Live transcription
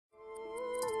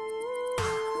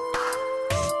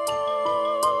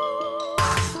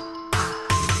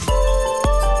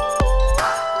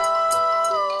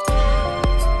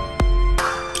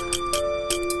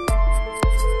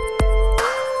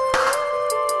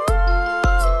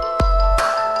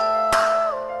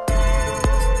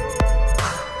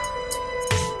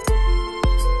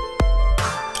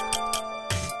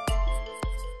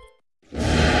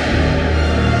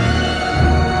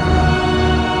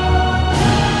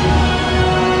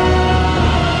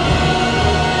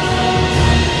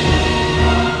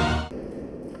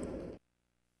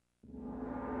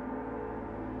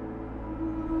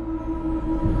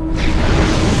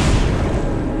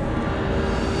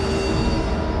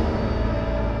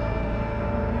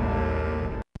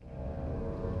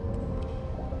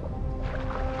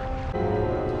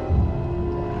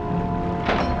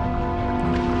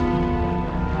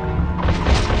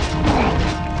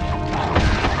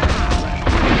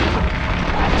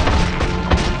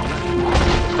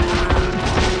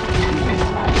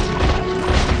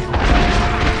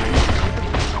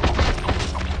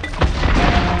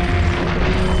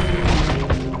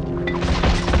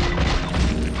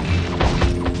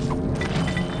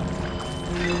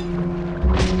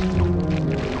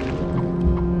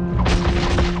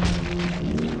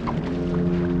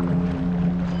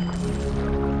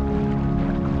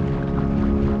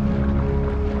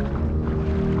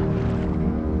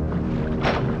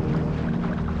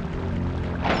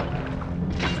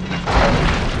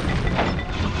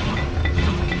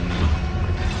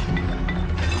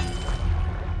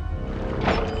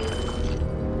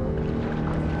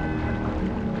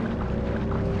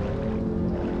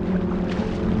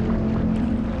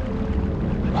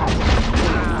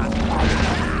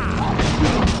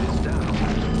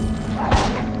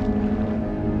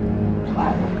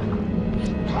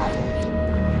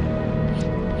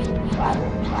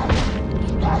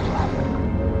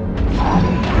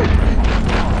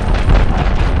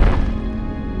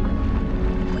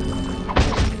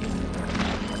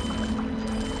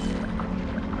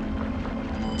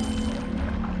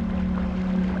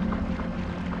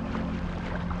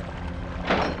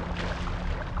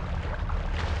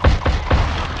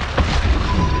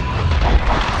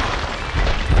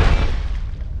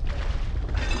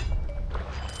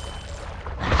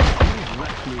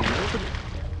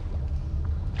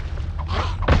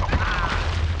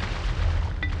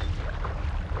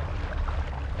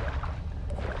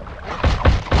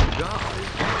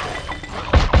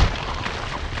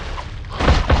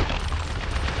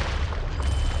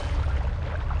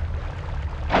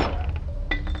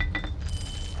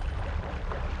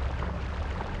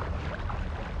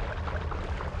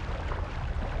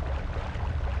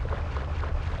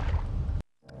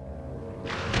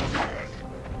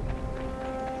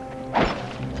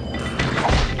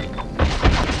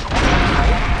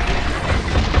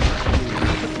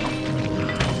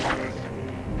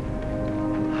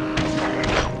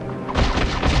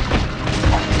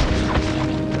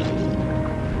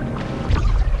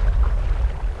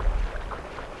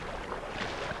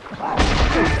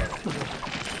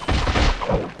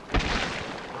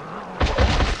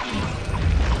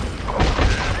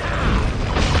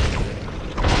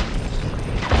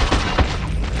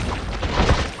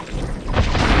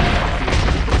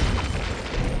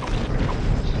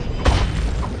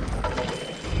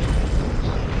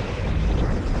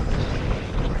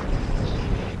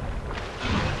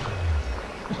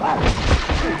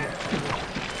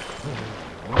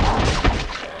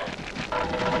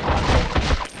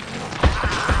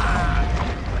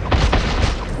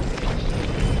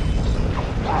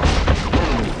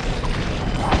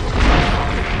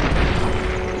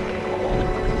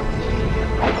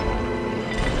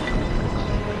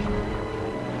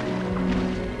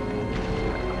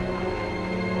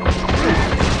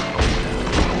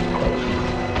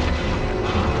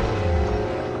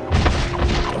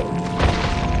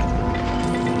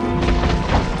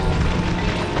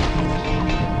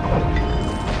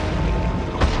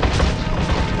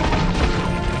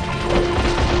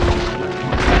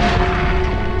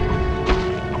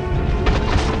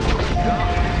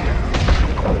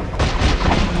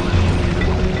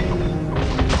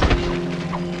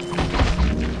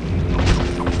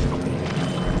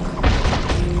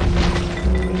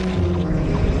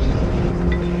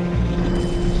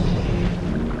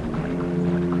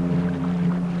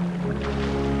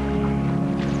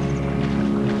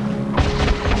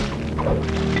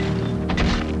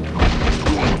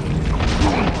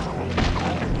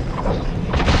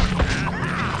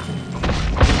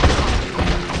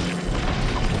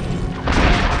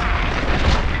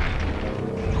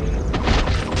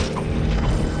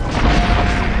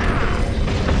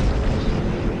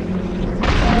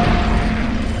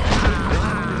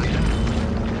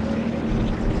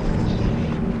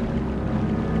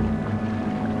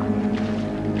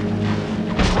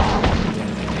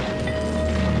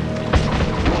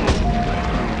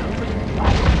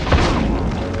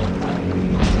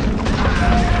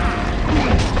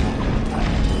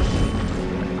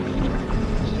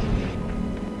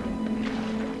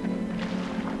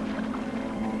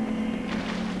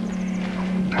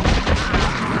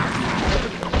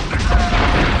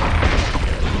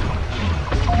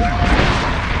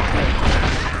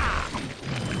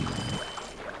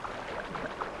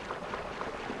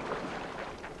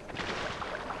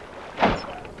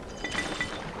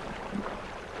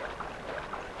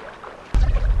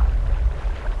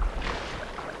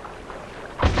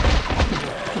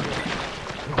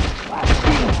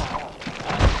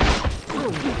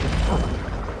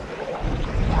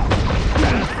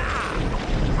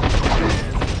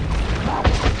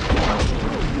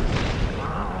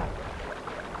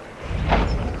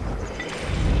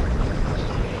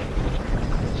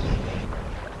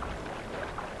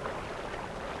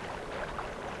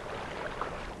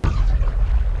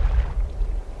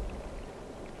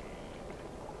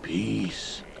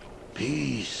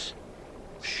Peace.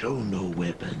 Show no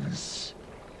weapons.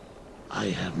 I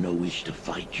have no wish to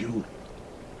fight you.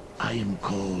 I am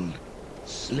called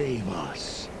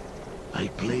Slavos. I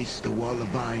placed the wall of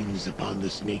vines upon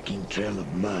the snaking trail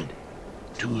of mud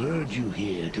to herd you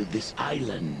here to this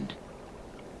island.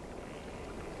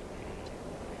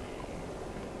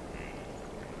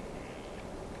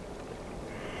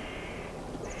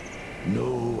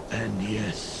 No and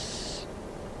yes.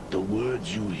 The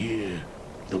words you hear,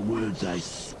 the words I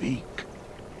speak,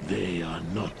 they are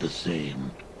not the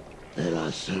same. There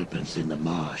are serpents in the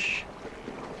marsh,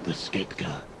 the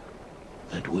Sketka,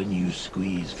 that when you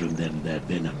squeeze from them their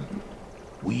venom,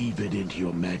 weave it into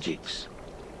your magics.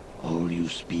 All you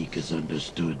speak is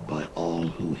understood by all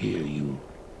who hear you.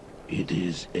 It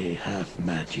is a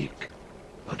half-magic,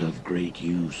 but of great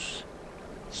use.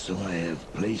 So I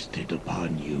have placed it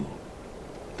upon you.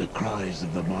 The cries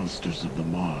of the monsters of the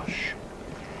marsh,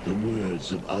 the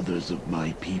words of others of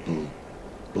my people,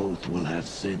 both will have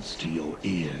sense to your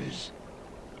ears.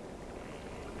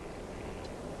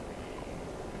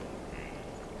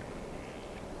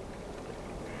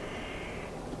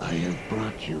 I have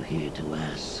brought you here to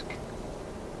ask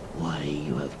why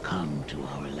you have come to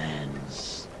our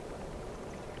lands.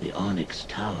 The Onyx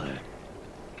Tower,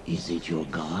 is it your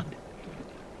god?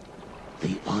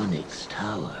 The Onyx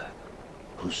Tower,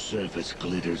 whose surface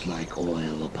glitters like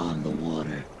oil upon the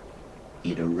water.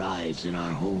 It arrives in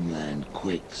our homeland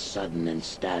quick, sudden, and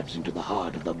stabs into the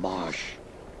heart of the marsh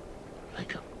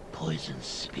like a poisoned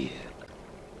spear.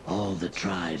 All the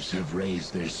tribes have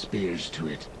raised their spears to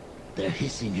it. Their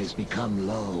hissing has become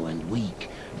low and weak,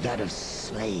 that of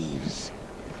slaves.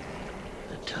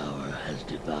 The tower has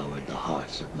devoured the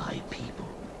hearts of my people,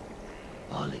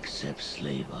 all except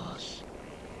Slavos.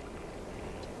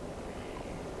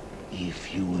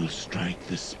 If you will strike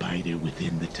the spider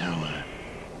within the tower,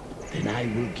 then I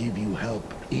will give you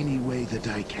help any way that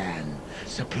I can.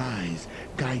 Supplies,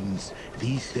 guidance,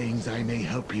 these things I may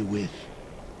help you with.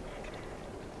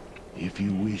 If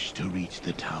you wish to reach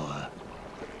the tower,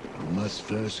 you must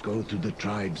first go through the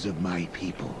tribes of my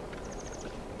people.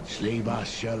 Slavos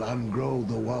shall ungrow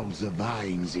the walls of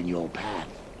vines in your path,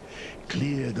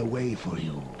 clear the way for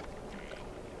you.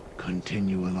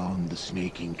 Continue along the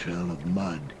snaking trail of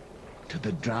mud to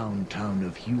the drowned town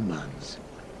of humans,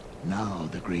 now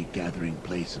the great gathering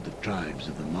place of the tribes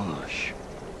of the marsh.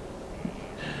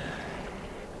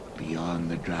 Beyond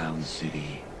the drowned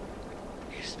city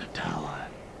is the tower.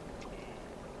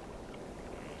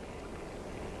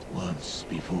 Once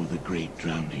before the great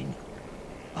drowning,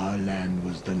 our land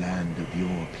was the land of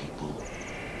your people.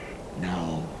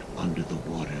 Now, under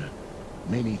the water,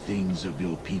 many things of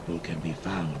your people can be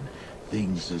found,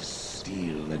 things of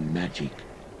steel and magic.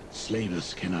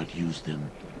 Slavos cannot use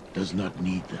them, does not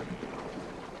need them.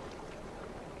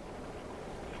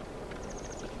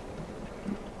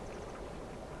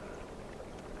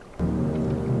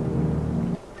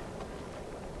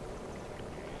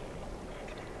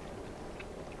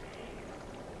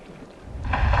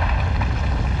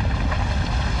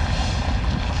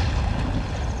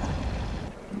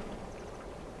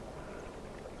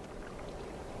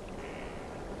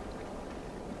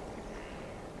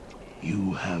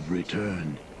 You have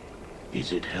returned.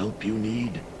 Is it help you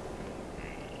need?